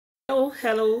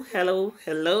Hello,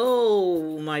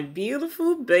 my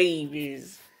beautiful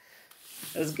babies.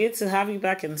 It's good to have you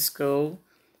back in school.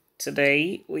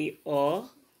 Today, we are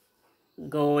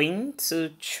going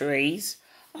to trace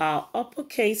our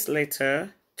uppercase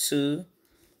letter to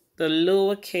the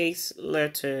lowercase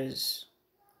letters.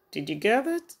 Did you get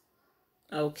it?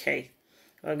 Okay.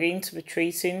 We're going to be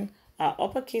tracing our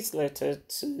uppercase letter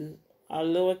to our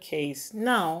lowercase.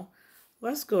 Now,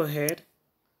 let's go ahead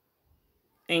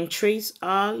and trace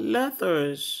our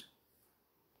letters.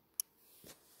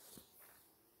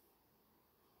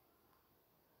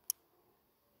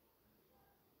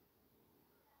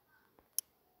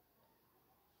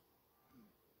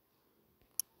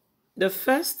 The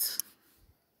first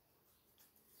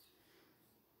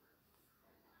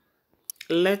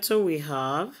letter we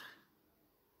have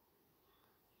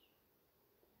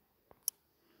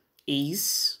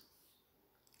is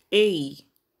A.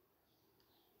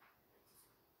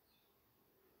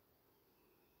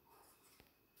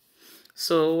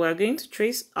 So we're going to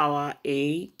trace our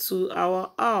A to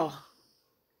our R.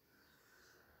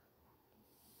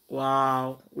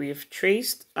 Wow, we've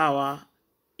traced our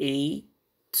A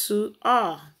to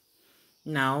R.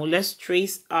 Now let's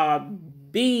trace our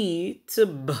B to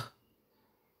B.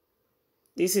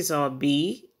 This is our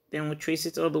B. Then we'll trace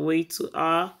it all the way to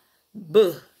our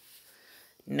B.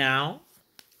 Now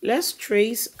let's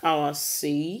trace our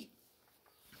C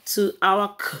to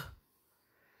our K.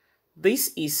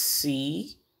 This is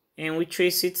C, and we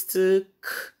trace it to K.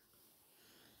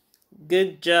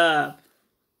 Good job.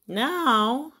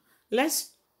 Now,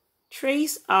 let's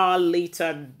trace our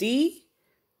letter D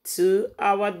to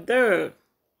our D.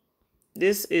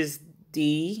 This is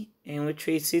D, and we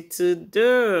trace it to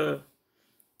D.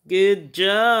 Good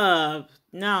job.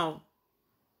 Now,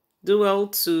 do well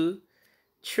to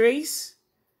trace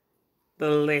the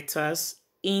letters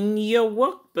in your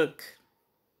workbook.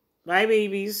 Bye,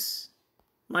 babies.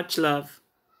 Much love.